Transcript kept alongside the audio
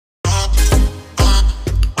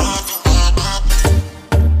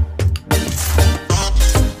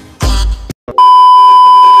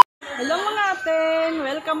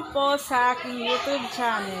po sa aking YouTube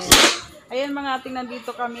channel. Ayan mga ating,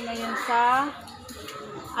 nandito kami ngayon sa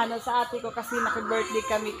sa ate ko kasi naki-birthday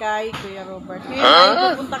kami kay Kuya Robert.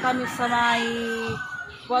 Ngayon pupunta kami sa may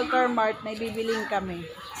Walter Mart na ibibiling kami.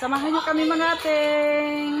 Samahan nyo kami mga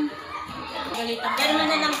ating. Pero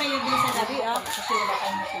na lang kayo din sa labi kasi wala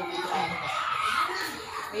kayong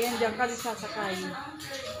ayan, dyan kami sasakay.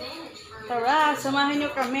 Tara, samahan nyo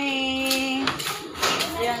kami.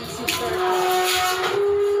 Ayan, sister.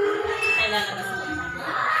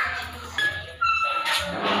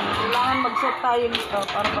 Kailangan mag-set tayo nito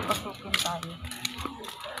para papasukin tayo.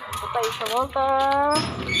 Ito tayo sa Walter.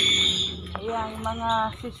 Ayan, yung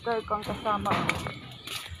mga sister kong kasama.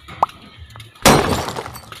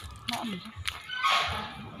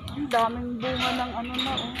 Ang daming bunga ng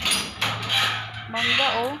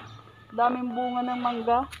mangga daming bunga ng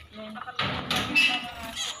mangga.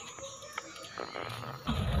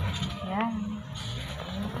 Ayan.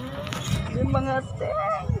 Yung mga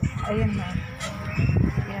ateng. Ayan na.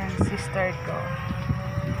 Ayan, sister ko.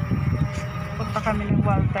 Punta kami ng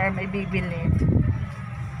Walter, may bibili.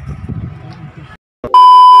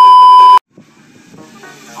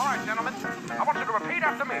 Alright, gentlemen. I want you to repeat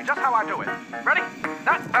after me just how I do it. Ready?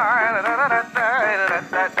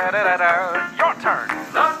 Your turn.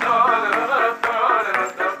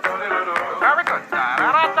 Very good.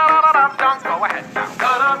 Go ahead now.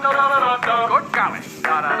 Good golly.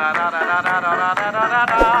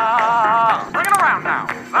 Bring it around now.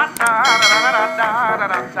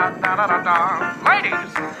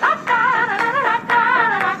 Ladies. Good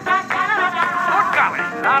golly.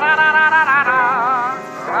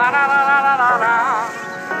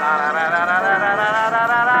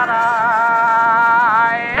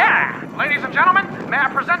 Yeah. Ladies and gentlemen, may I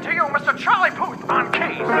present to you Mr. Charlie Puth on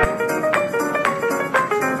keys.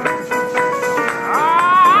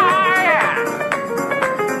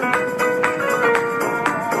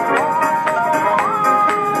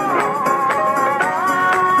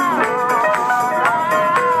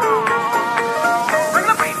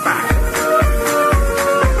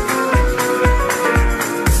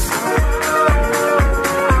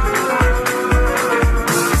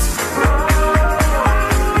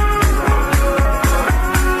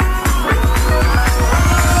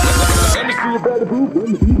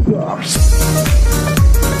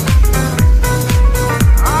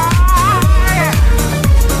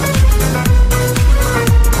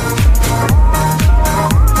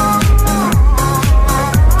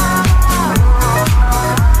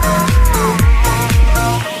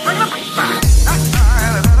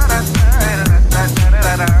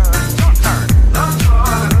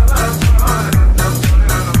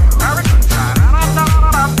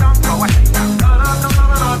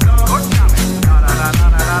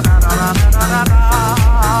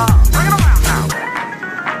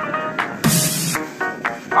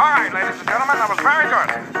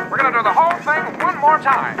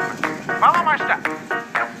 Time. Follow my steps. Very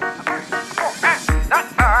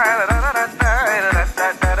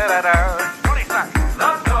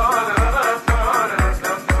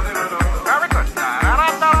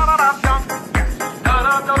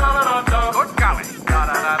good. Good golly.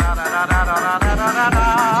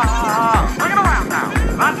 Bring it around now.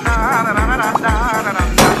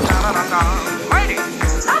 Ladies.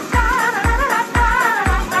 Good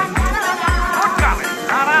golly.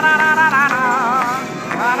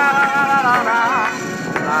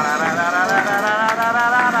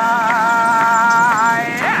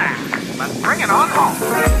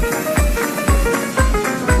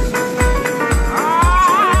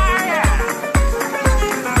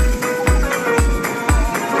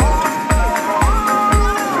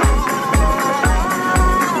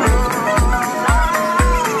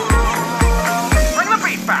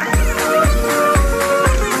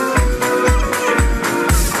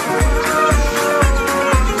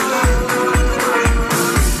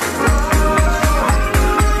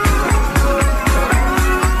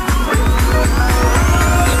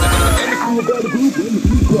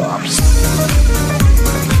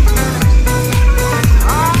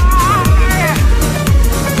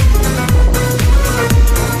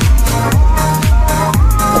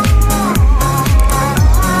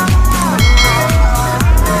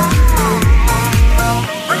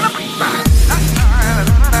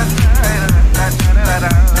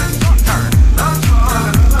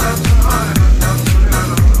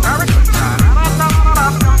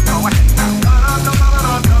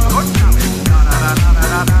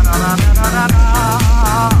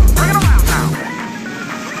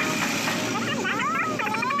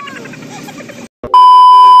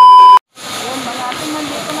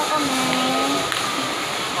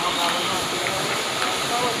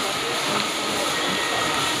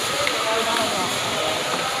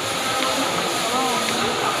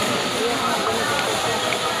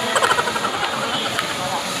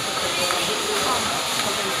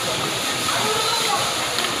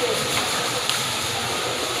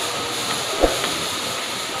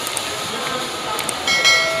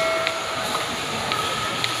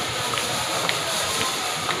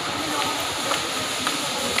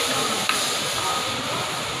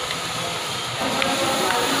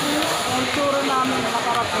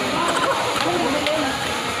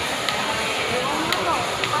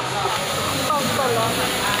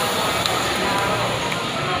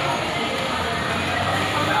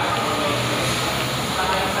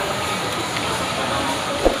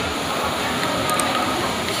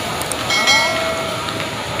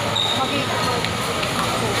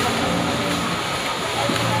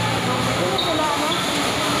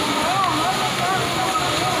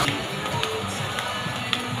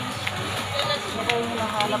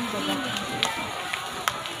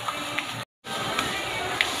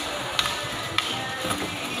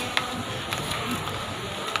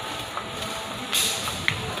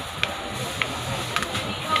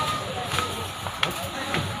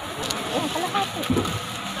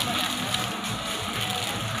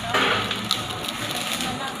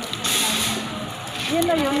 Yan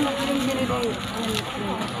na yun, yung binili.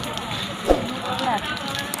 Na.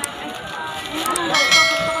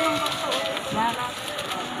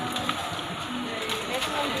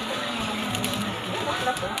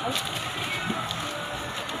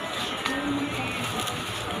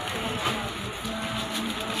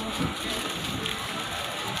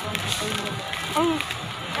 Ay,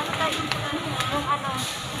 ano tayo yung ano?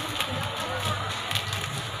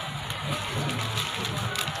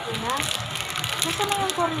 Ina? Gusto mo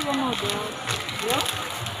yung Korean noodles? Yung?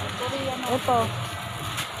 Korean noodles. Ito.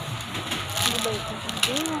 Ano ba ito?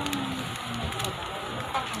 Ayan.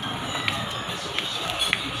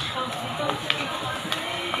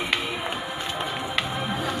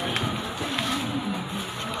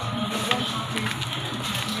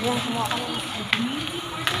 Yan, kumuha ka na.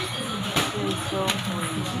 Peso.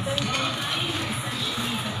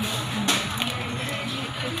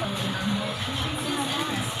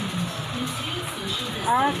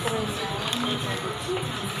 Ah,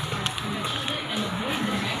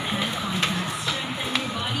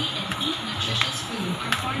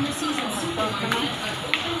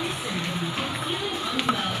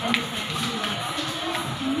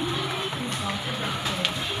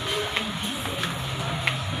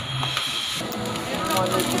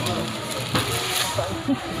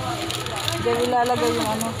 diyan ilalagay yung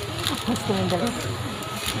ano. Paris kami dalawa.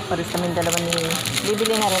 Paris kami dalawa ni...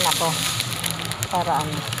 Bibili na rin ako. Para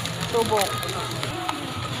ano. Tubok.